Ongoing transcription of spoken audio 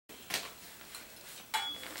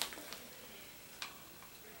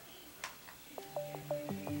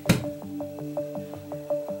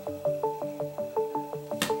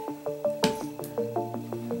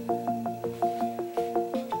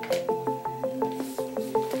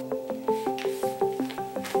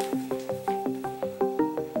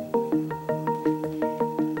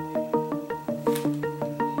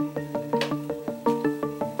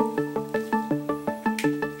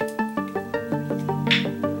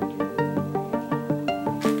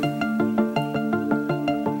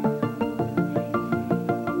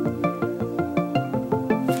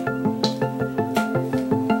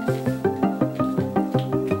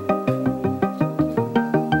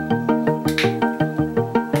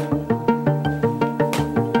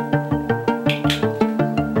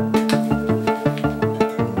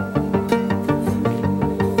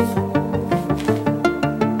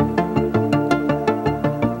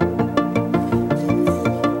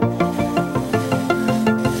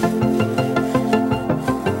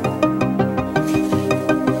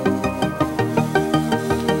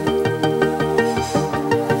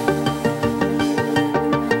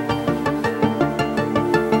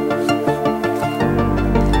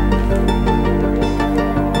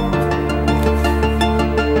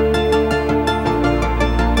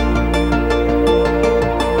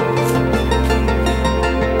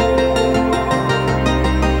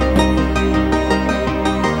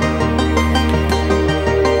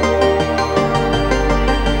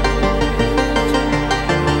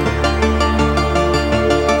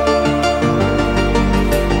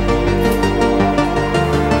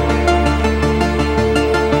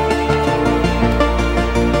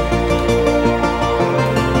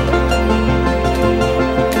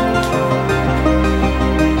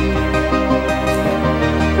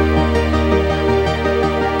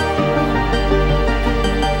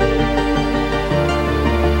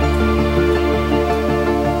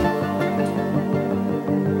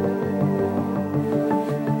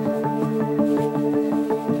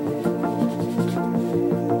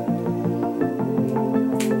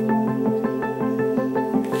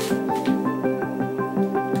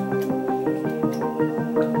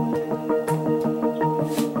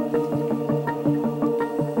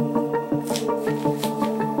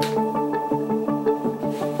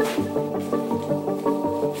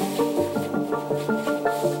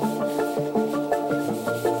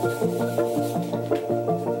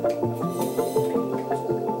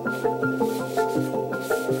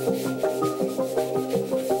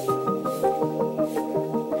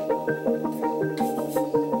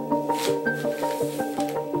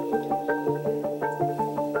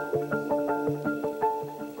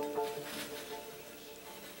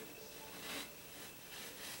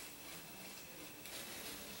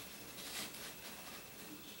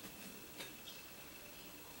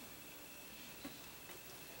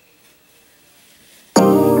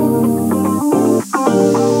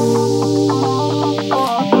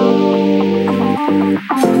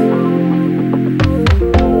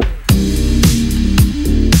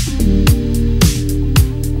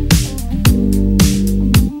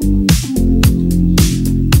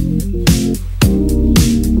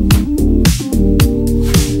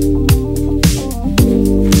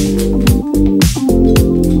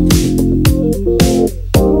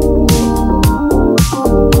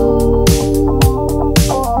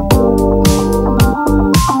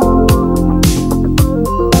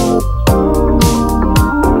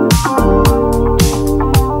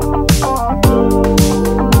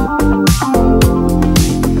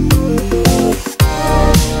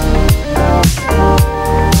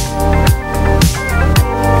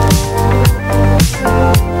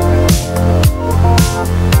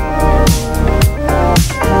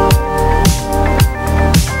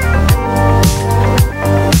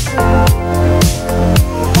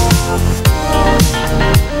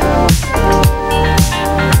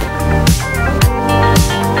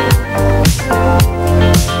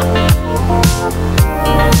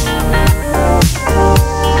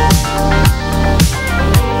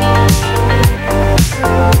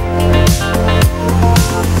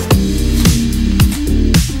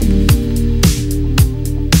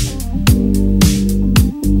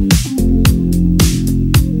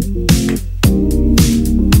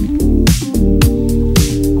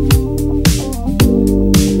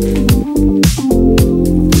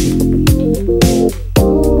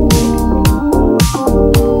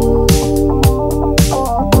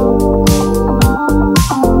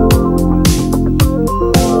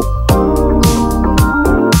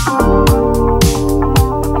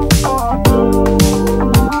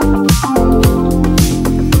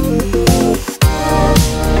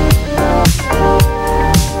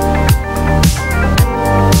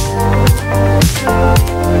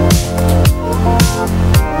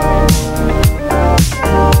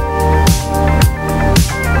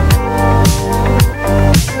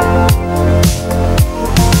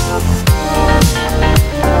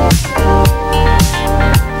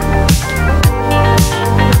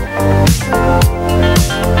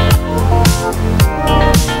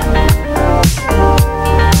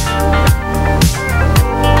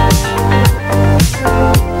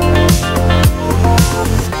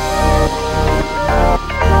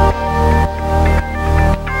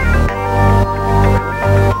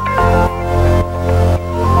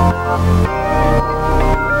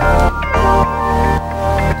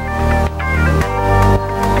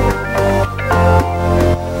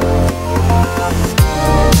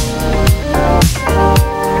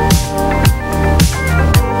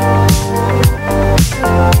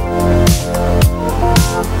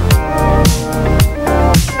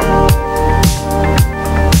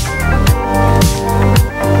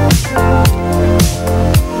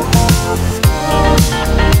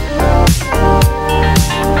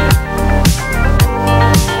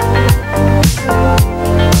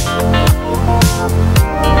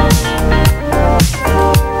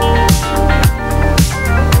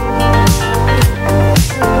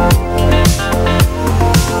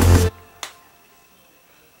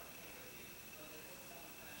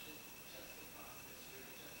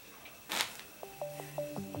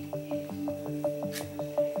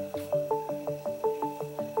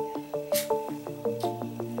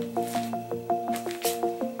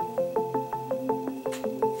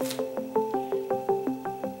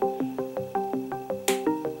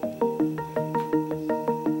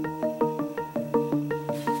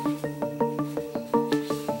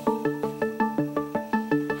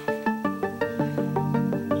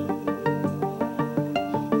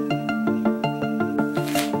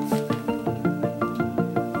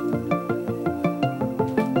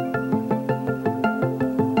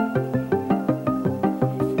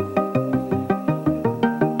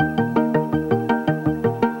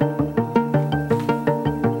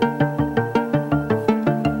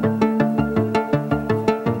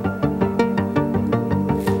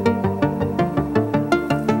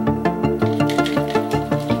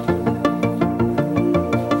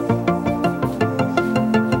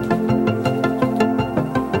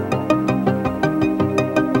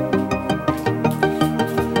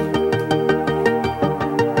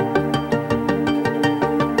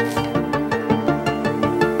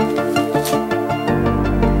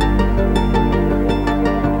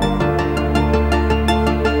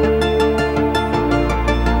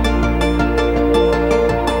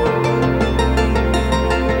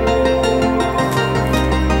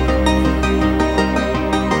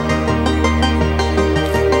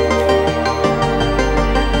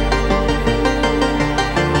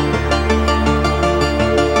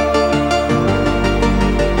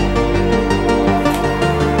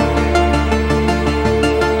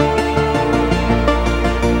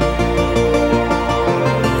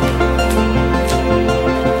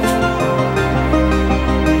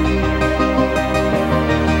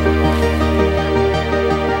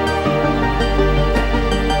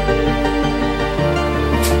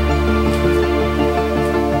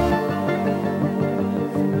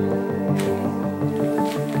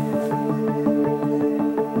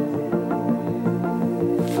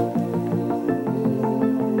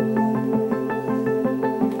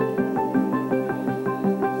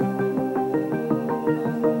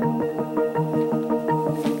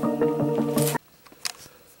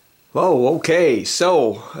Oh, okay,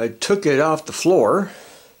 so I took it off the floor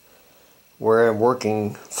where I'm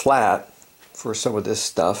working flat for some of this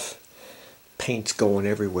stuff. Paint's going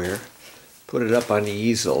everywhere. Put it up on the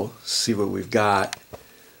easel, see what we've got.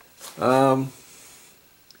 It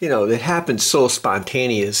happens so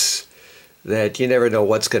spontaneous that you never know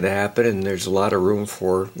what's going to happen, and there's a lot of room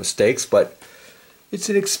for mistakes, but it's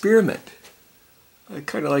an experiment. I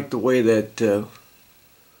kind of like the way that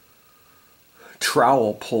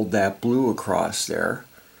trowel pulled that blue across there.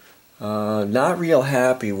 Not real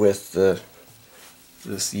happy with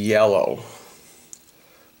this yellow.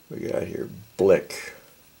 We got here Blick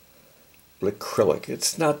Acrylic.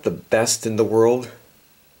 It's not the best in the world.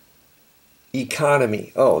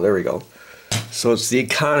 Economy. Oh, there we go. So it's the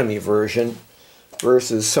economy version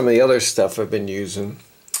versus some of the other stuff I've been using.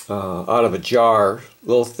 Out of a jar, a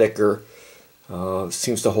little thicker.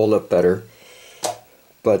 Seems to hold up better.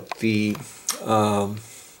 But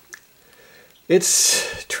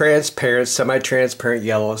it's transparent, semi-transparent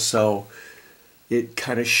yellow, so it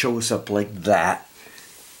kind of shows up like that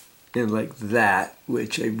and like that,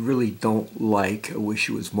 which I really don't like. I wish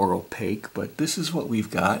it was more opaque, but this is what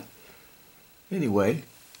we've got. Anyway,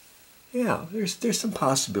 yeah, there's some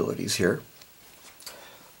possibilities here.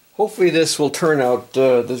 Hopefully this will turn out,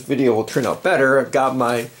 this video will turn out better. I've got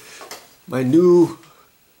my new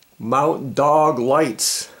Mountain Dog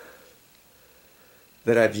lights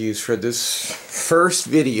that I've used for this first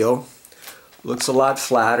video. Looks a lot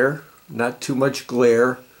flatter, not too much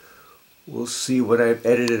glare. We'll see when I've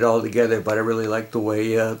edited it all together, but I really like the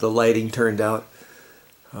way the lighting turned out.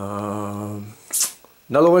 Another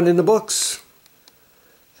one in the books.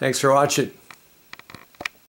 Thanks for watching.